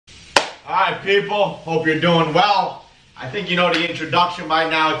Alright people, hope you're doing well. I think you know the introduction by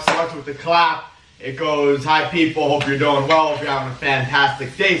now. It starts with the clap. It goes, hi people, hope you're doing well. Hope you're having a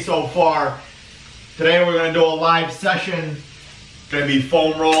fantastic day so far. Today we're going to do a live session. It's going to be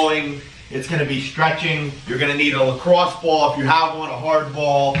foam rolling. It's going to be stretching. You're going to need a lacrosse ball if you have one, a hard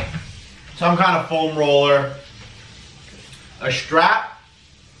ball, some kind of foam roller, a strap,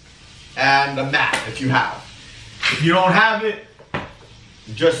 and a mat if you have. If you don't have it,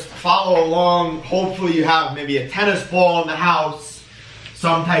 just follow along. Hopefully you have maybe a tennis ball in the house,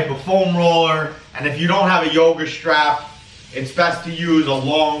 some type of foam roller, and if you don't have a yoga strap, it's best to use a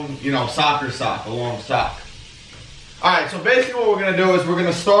long, soccer sock, a long sock. Alright, so basically what we're going to do is we're going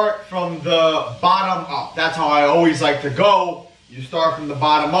to start from the bottom up. That's how I always like to go. You start from the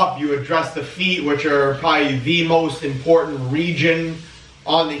bottom up, you address the feet, which are probably the most important region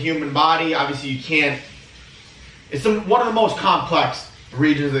on the human body. Obviously you can't, it's one of the most complex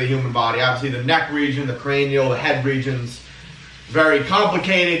regions of the human body. Obviously the neck region, the cranial, the head regions, very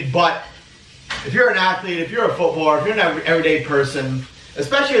complicated. But if you're an athlete, if you're a footballer, if you're an everyday person,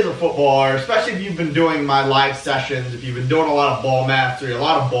 especially as a footballer, especially if you've been doing my live sessions, if you've been doing a lot of ball mastery, a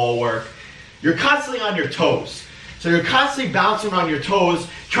lot of ball work, you're constantly on your toes. So you're constantly bouncing on your toes,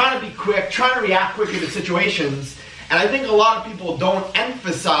 trying to be quick, trying to react quickly to situations. And I think a lot of people don't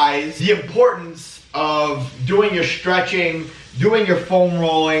emphasize the importance of doing your stretching, doing your foam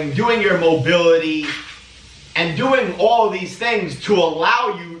rolling, doing your mobility, and doing all of these things to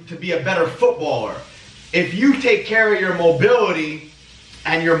allow you to be a better footballer. If you take care of your mobility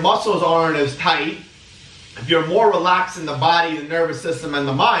and your muscles aren't as tight, if you're more relaxed in the body, the nervous system, and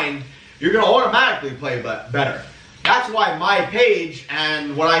the mind, you're going to automatically play better. That's why my page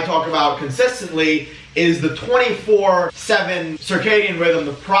and what I talk about consistently is the 24/7 circadian rhythm,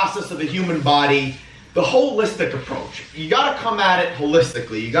 the process of the human body, the holistic approach. You got to come at it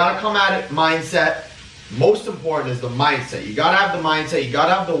holistically. You got to come at it mindset. Most important is the mindset. You got to have the mindset. You got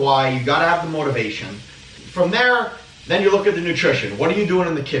to have the why. You got to have the motivation. From there, then you look at the nutrition. What are you doing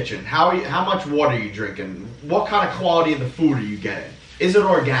in the kitchen? How much water are you drinking? What kind of quality of the food are you getting? Is it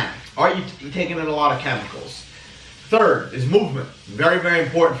organic? Are you taking in a lot of chemicals? Third is movement. Very, very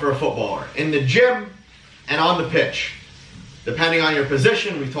important for a footballer. In the gym and on the pitch. Depending on your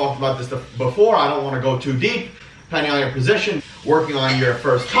position, we talked about this before, I don't want to go too deep. Depending on your position, working on your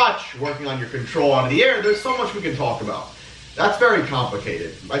first touch, working on your control out of the air, there's so much we can talk about. That's very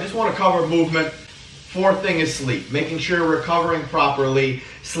complicated. I just want to cover movement. Fourth thing is sleep. Making sure you're recovering properly,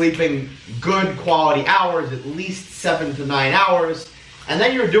 sleeping good quality hours, at least 7 to 9 hours. And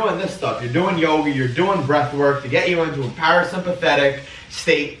then you're doing this stuff. You're doing yoga, you're doing breath work to get you into a parasympathetic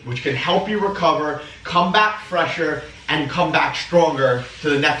state, which can help you recover, come back fresher, and come back stronger to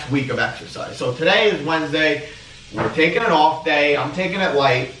the next week of exercise. So today is Wednesday. We're taking an off day. I'm taking it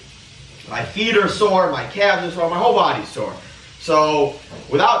light. My feet are sore, my calves are sore, my whole body's sore. So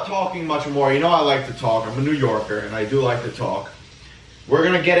without talking much more, I like to talk. I'm a New Yorker and I do like to talk. We're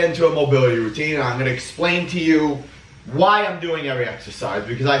going to get into a mobility routine and I'm going to explain to you why I'm doing every exercise,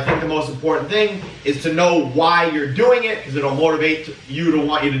 because I think the most important thing is to know why you're doing it, because it'll motivate you to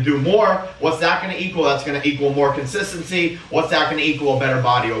want you to do more. What's that going to equal? That's going to equal more consistency. What's that going to equal? A better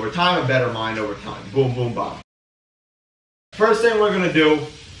body over time, a better mind over time. Boom, boom, bam. First thing we're going to do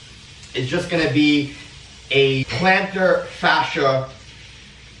is just going to be a plantar fascia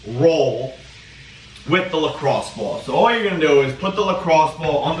roll with the lacrosse ball. So all you're going to do is put the lacrosse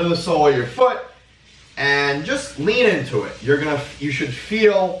ball under the sole of your foot and just lean into it. You should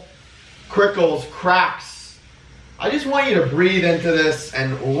feel crickles, cracks. I just want you to breathe into this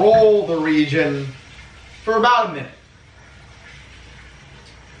and roll the region for about a minute.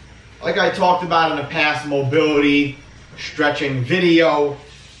 Like I talked about in a past mobility stretching video,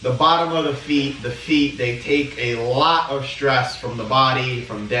 the bottom of the feet, they take a lot of stress from the body,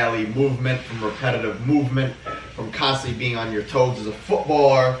 from daily movement, from repetitive movement, from constantly being on your toes as a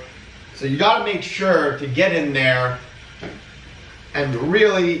footballer. So you got to make sure to get in there and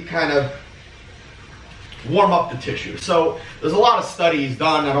really kind of warm up the tissue. So there's a lot of studies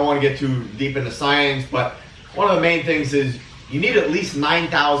done. I don't want to get too deep into science, but one of the main things is you need at least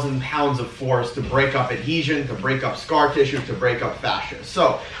 9,000 pounds of force to break up adhesion, to break up scar tissue, to break up fascia.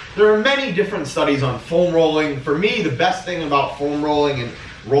 So there are many different studies on foam rolling. For me, the best thing about foam rolling and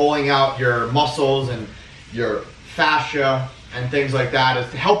rolling out your muscles and your fascia and things like that is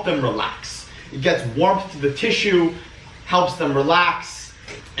to help them relax. It gets warmth to the tissue, helps them relax,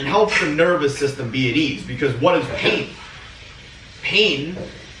 and helps the nervous system be at ease. Because what is pain? Pain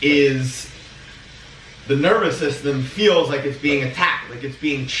is the nervous system feels like it's being attacked, like it's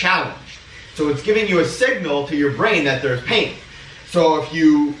being challenged. So it's giving you a signal to your brain that there's pain. So if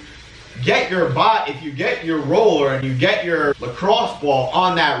you get your body, if you get your roller and you get your lacrosse ball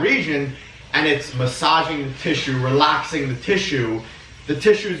on that region and it's massaging the tissue, relaxing the tissue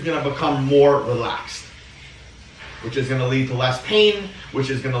is going to become more relaxed, which is going to lead to less pain, which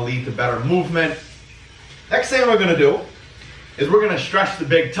is going to lead to better movement. Next thing we're going to do is we're going to stretch the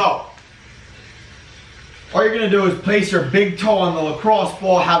big toe. All you're going to do is place your big toe on the lacrosse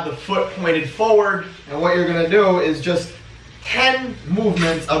ball, have the foot pointed forward, and what you're going to do is just 10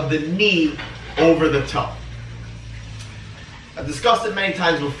 movements of the knee over the toe. I've discussed it many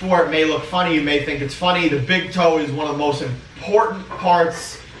times before. It may look funny, you may think it's funny. The big toe is one of the most important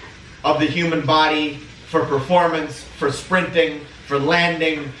parts of the human body for performance, for sprinting, for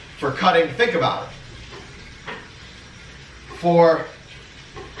landing, for cutting. Think about it. 4,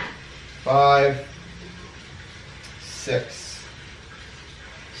 5, 6,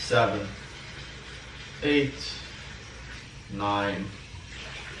 7, 8, 9,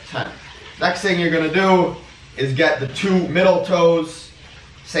 10. Next thing you're going to do is get the 2 middle toes.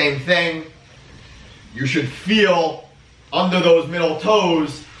 Same thing. You should feel under those middle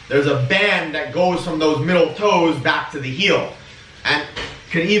toes, there's a band that goes from those middle toes back to the heel and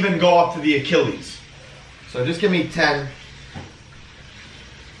can even go up to the Achilles. So just give me 10.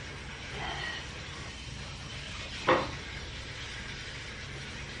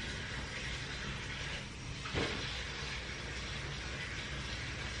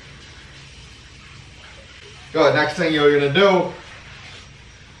 Good. Next thing you're going to do,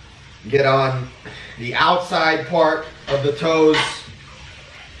 get on the outside part of the toes.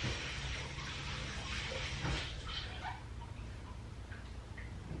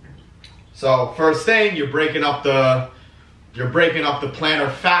 So first thing, you're breaking up the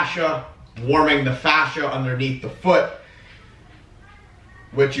plantar fascia, warming the fascia underneath the foot,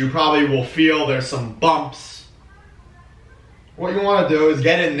 which you probably will feel there's some bumps. What you want to do is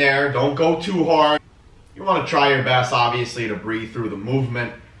get in there, don't go too hard. You want to try your best, obviously, to breathe through the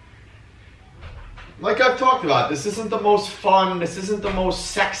movement. Like I've talked about, this isn't the most fun, this isn't the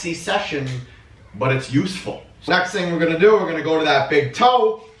most sexy session, but it's useful. So next thing we're going to do, we're going to go to that big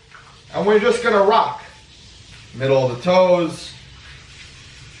toe, and we're just going to rock. Middle of the toes,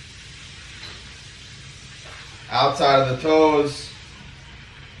 outside of the toes.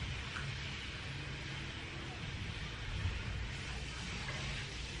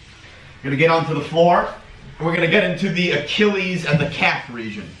 We're going to get onto the floor, and we're going to get into the Achilles and the calf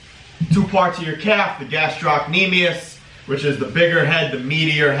region. 2 parts of your calf, the gastrocnemius, which is the bigger head, the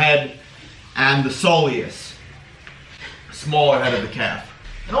meatier head, and the soleus, smaller head of the calf.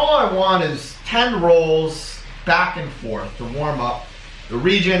 And all I want is 10 rolls back and forth to warm up the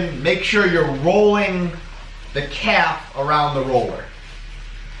region. Make sure you're rolling the calf around the roller.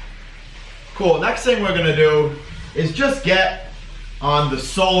 Cool, next thing we're going to do is just get on the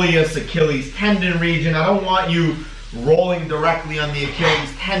soleus Achilles tendon region. I don't want you rolling directly on the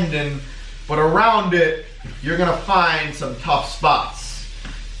Achilles tendon, but around it, you're going to find some tough spots.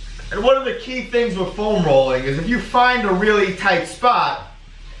 And one of the key things with foam rolling is if you find a really tight spot,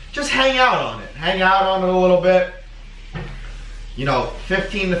 just hang out on it. Hang out on it a little bit.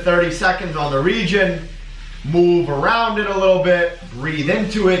 15 to 30 seconds on the region. Move around it a little bit. Breathe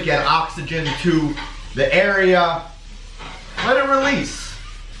into it. Get oxygen to the area. Let it release.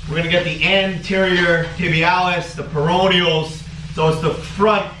 We're going to get the anterior tibialis, the peroneals. So it's the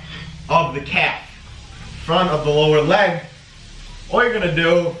front of the calf, front of the lower leg. All you're going to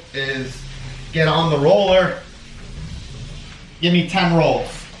do is get on the roller. Give me 10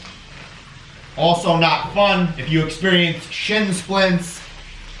 rolls. Also not fun if you experience shin splints.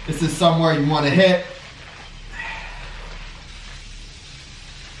 This is somewhere you want to hit.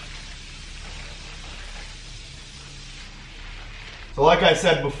 So like I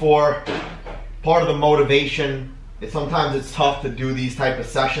said before, part of the motivation is sometimes it's tough to do these type of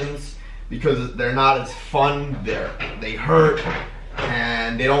sessions because they're not as fun, they hurt,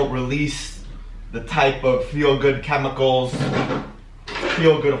 and they don't release the type of feel-good chemicals,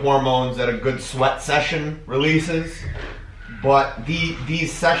 feel-good hormones that a good sweat session releases. But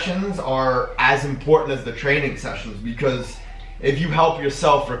these sessions are as important as the training sessions, because if you help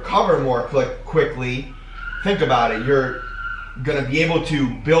yourself recover more quickly, think about it, you're going to be able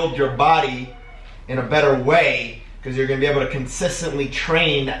to build your body in a better way, because you're going to be able to consistently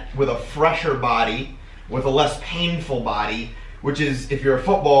train with a fresher body, with a less painful body, which is, if you're a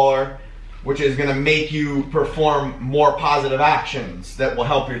footballer, which is going to make you perform more positive actions that will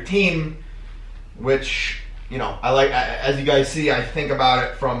help your team, which, as you guys see, I think about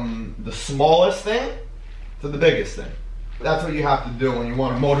it from the smallest thing to the biggest thing. That's what you have to do when you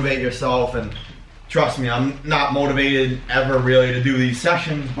want to motivate yourself and Trust me, I'm not motivated ever really to do these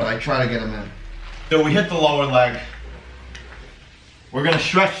sessions, but I try to get them in. So we hit the lower leg. We're gonna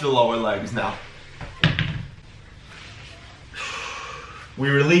stretch the lower legs now. We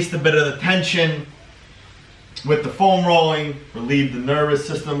released a bit of the tension with the foam rolling, relieve the nervous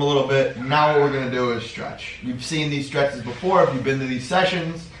system a little bit. Now what we're gonna do is stretch. You've seen these stretches before if you've been to these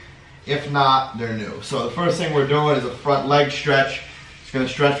sessions. If not, they're new. So the first thing we're doing is a front leg stretch. It's gonna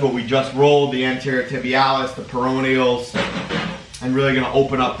stretch what we just rolled, the anterior tibialis, the peroneals, and really gonna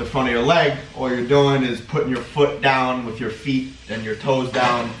open up the front of your leg. All you're doing is putting your foot down with your feet and your toes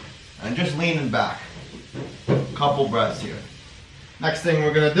down and just leaning back. Couple breaths here. Next thing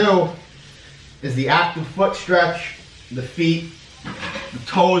we're gonna do is the active foot stretch. The feet, the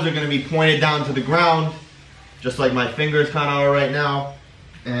toes are gonna be pointed down to the ground, just like my fingers kind of are right now.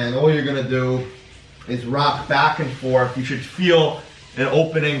 And all you're gonna do is rock back and forth. You should feel an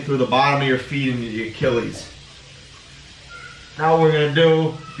opening through the bottom of your feet and your Achilles. Now what we're gonna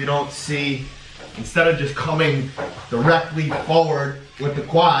do, if you don't see, instead of just coming directly forward with the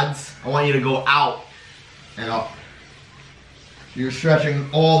quads, I want you to go out and up. You're stretching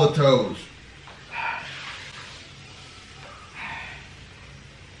all the toes.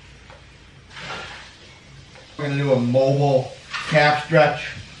 We're gonna do a mobile calf stretch.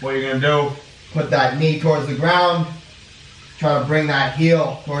 What you're gonna do, put that knee towards the ground, try to bring that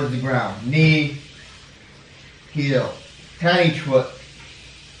heel towards the ground. Knee, heel. 10 each foot.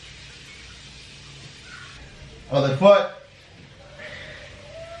 Other foot.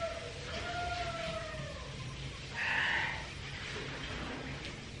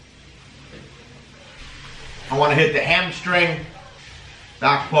 I want to hit the hamstring,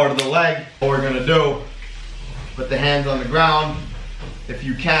 back part of the leg. What we're going to do, put the hands on the ground. If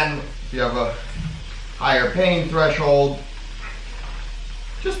you can, if you have a higher pain threshold,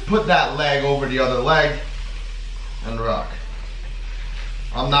 just put that leg over the other leg and rock.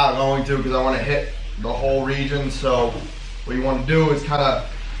 I'm not going to because I want to hit the whole region. So what you want to do is kind of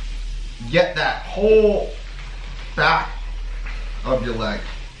get that whole back of your leg.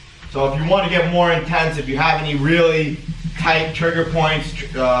 So if you want to get more intense, if you have any really tight trigger points,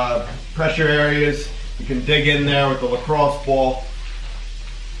 pressure areas, you can dig in there with the lacrosse ball.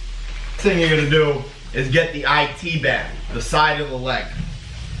 The thing you're going to do is get the IT band, the side of the leg.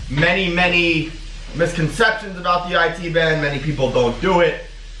 Many misconceptions about the IT band. Many people don't do it.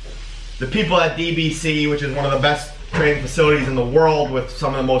 The people at DBC, which is one of the best training facilities in the world with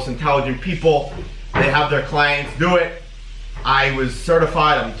some of the most intelligent people, they have their clients do it. I was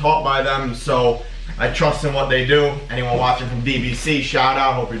certified, I'm taught by them, so I trust in what they do. Anyone watching from DBC, shout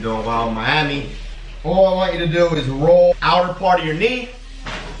out, hope you're doing well in Miami. All I want you to do is roll outer part of your knee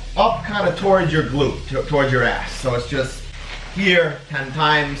up kind of towards your glute, towards your ass. So it's just here 10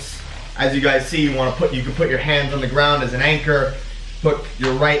 times. As you guys see, you can put your hands on the ground as an anchor, put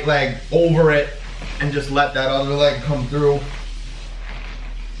your right leg over it, and just let that other leg come through.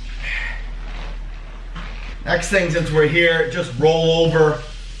 Next thing, since we're here, just roll over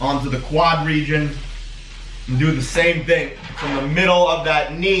onto the quad region and do the same thing from the middle of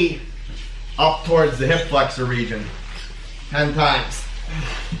that knee up towards the hip flexor region. 10 times.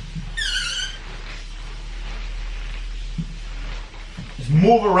 Just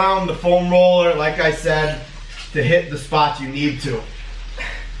move around the foam roller, like I said, to hit the spots you need to.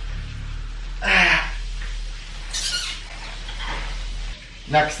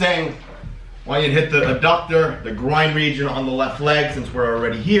 Next thing, I want you to hit the adductor, the groin region on the left leg since we're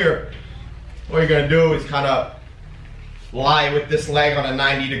already here. What you're going to do is kind of lie with this leg on a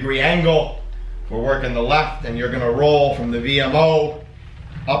 90-degree angle. We're working the left, and you're going to roll from the VMO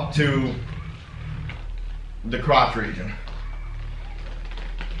up to the crotch region.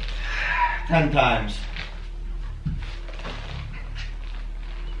 10 times.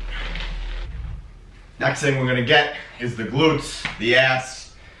 Next thing we're going to get is the glutes, the ass,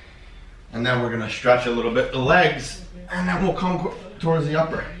 and then we're going to stretch a little bit the legs, and then we'll come towards the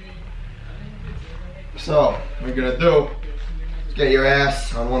upper. So what you're going to do is get your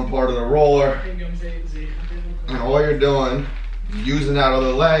ass on one part of the roller, and all you're doing is using that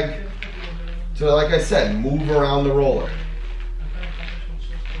other leg to, like I said, move around the roller.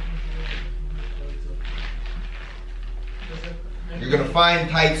 You're going to find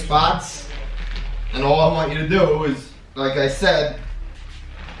tight spots, and all I want you to do is, like I said,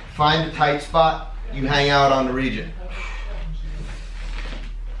 find a tight spot, you hang out on the region.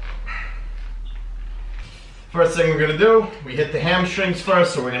 First thing we're going to do, we hit the hamstrings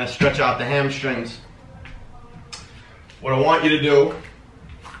first, so we're going to stretch out the hamstrings. What I want you to do is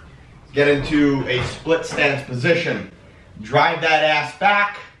get into a split stance position. Drive that ass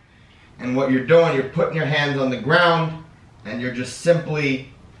back And what you're doing, you're putting your hands on the ground and you're just simply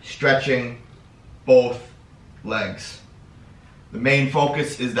stretching both legs. The main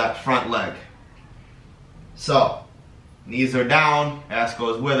focus is that front leg. So, knees are down, ass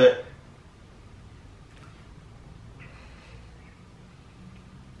goes with it.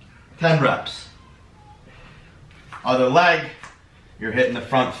 Ten reps. Other leg, you're hitting the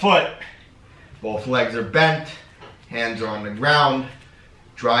front foot. Both legs are bent, hands are on the ground.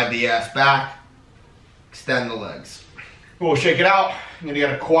 Drive the ass back, extend the legs. We'll shake it out. I'm gonna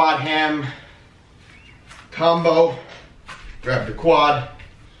get a quad ham combo. Grab the quad,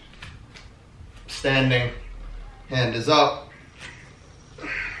 standing, hand is up.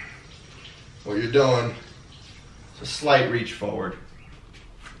 What you're doing is a slight reach forward.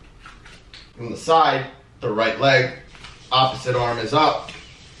 From the side, the right leg, opposite arm is up.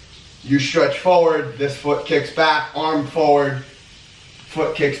 You stretch forward, this foot kicks back, arm forward,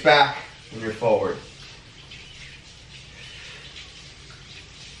 foot kicks back, and you're forward.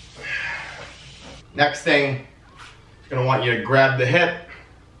 Next thing, it's going to want you to grab the hip,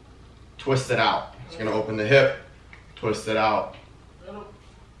 twist it out. It's going to open the hip, twist it out.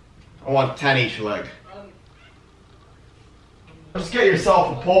 I want 10 each leg. Just get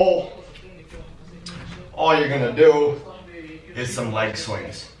yourself a pole. All you're going to do is some leg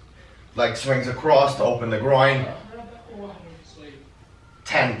swings. Leg swings across to open the groin.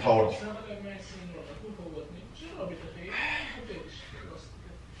 10 total.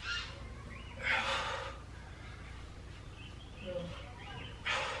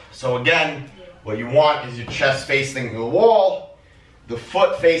 So again, what you want is your chest facing the wall, the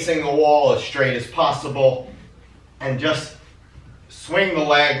foot facing the wall as straight as possible, and just swing the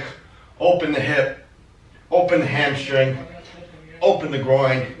leg, open the hip, open the hamstring, open the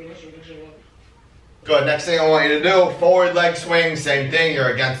groin. Good, next thing I want you to do, forward leg swing, same thing, you're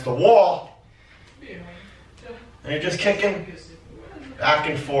against the wall. And you're just kicking back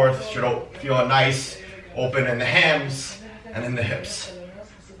and forth, should feel a nice open in the hams and in the hips.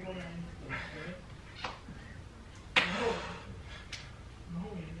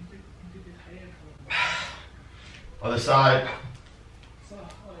 Other side.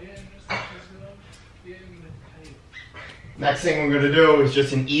 Next thing we're going to do is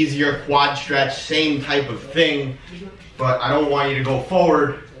just an easier quad stretch, same type of thing, but I don't want you to go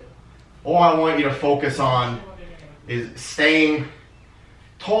forward. All I want you to focus on is staying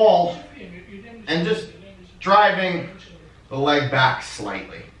tall and just driving the leg back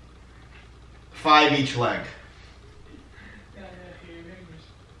slightly. 5 each leg.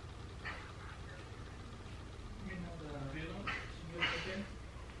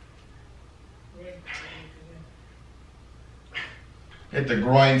 Hit the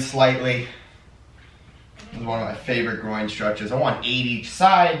groin slightly. This is one of my favorite groin stretches. I want 8 each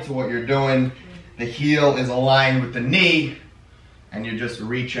side, so what you're doing, the heel is aligned with the knee, and you're just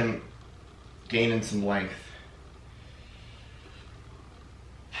reaching, gaining some length.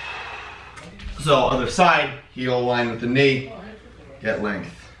 So other side, heel aligned with the knee, get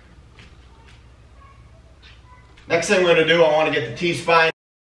length. Next thing we're going to do, I want to get the T-spine.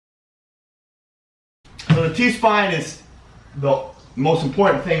 So the T-spine is the most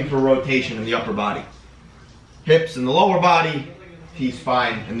important thing for rotation in the upper body. Hips in the lower body,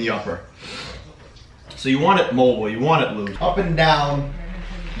 T-spine in the upper. So you want it mobile, you want it loose. Up and down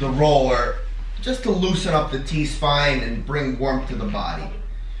the roller, just to loosen up the T-spine and bring warmth to the body.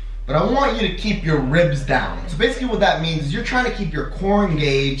 But I want you to keep your ribs down. So basically what that means is you're trying to keep your core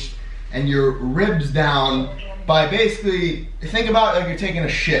engaged and your ribs down by basically, think about it like you're taking a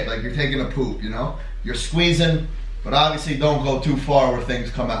shit, like you're taking a poop, you know? You're squeezing, but obviously don't go too far where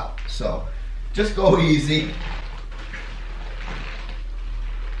things come out. So just go easy.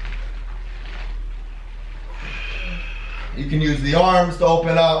 You can use the arms to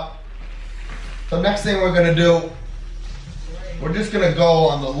open up. The next thing we're going to do, we're just going to go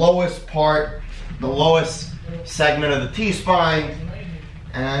on the lowest part, the lowest segment of the T-spine,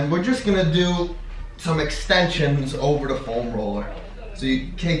 and we're just going to do some extensions over the foam roller. So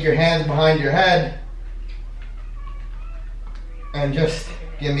you take your hands behind your head and just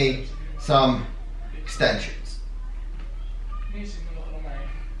give me some extensions.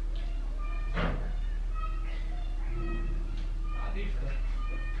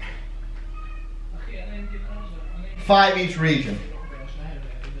 Five each region.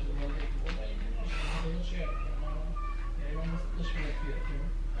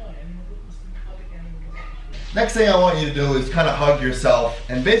 Next thing I want you to do is kind of hug yourself,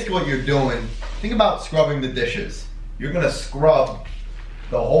 and basically what you're doing, think about scrubbing the dishes. You're going to scrub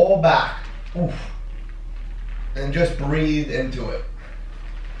the whole back. Oof. And just breathe into it.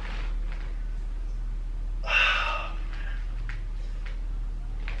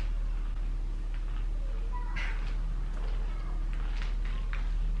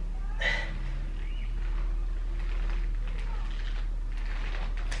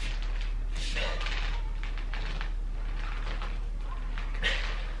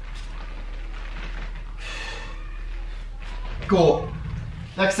 Cool.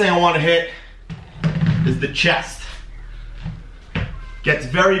 Next thing I want to hit is the chest. Gets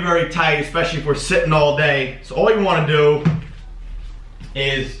very, very tight, especially if we're sitting all day. So all you want to do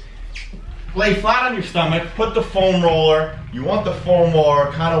is lay flat on your stomach, put the foam roller. You want the foam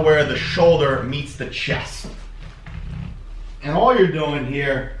roller kind of where the shoulder meets the chest. And all you're doing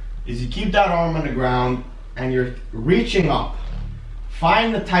here is you keep that arm on the ground and you're reaching up.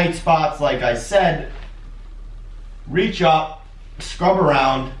 Find the tight spots like I said. Reach up, scrub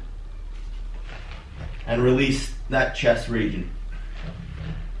around, and release that chest region.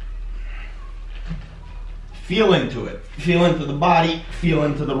 Feel into it. Feel into the body, feel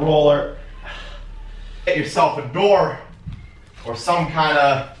into the roller. Get yourself a door or some kind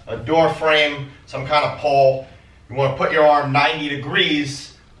of a door frame, some kind of pole. You want to put your arm 90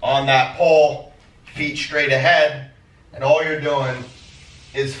 degrees on that pole, feet straight ahead, and all you're doing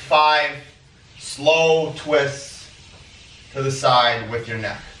is 5 slow twists to the side with your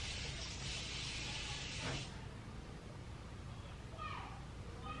neck.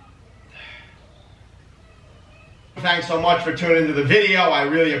 Thanks so much for tuning into the video. I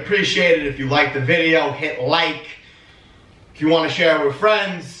really appreciate it. If you like the video, hit like. If you want to share it with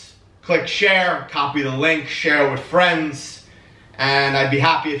friends, click share, copy the link, share it with friends. And I'd be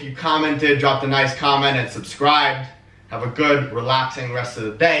happy if you commented, dropped a nice comment, and subscribed. Have a good, relaxing rest of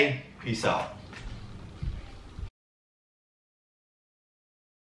the day. Peace out.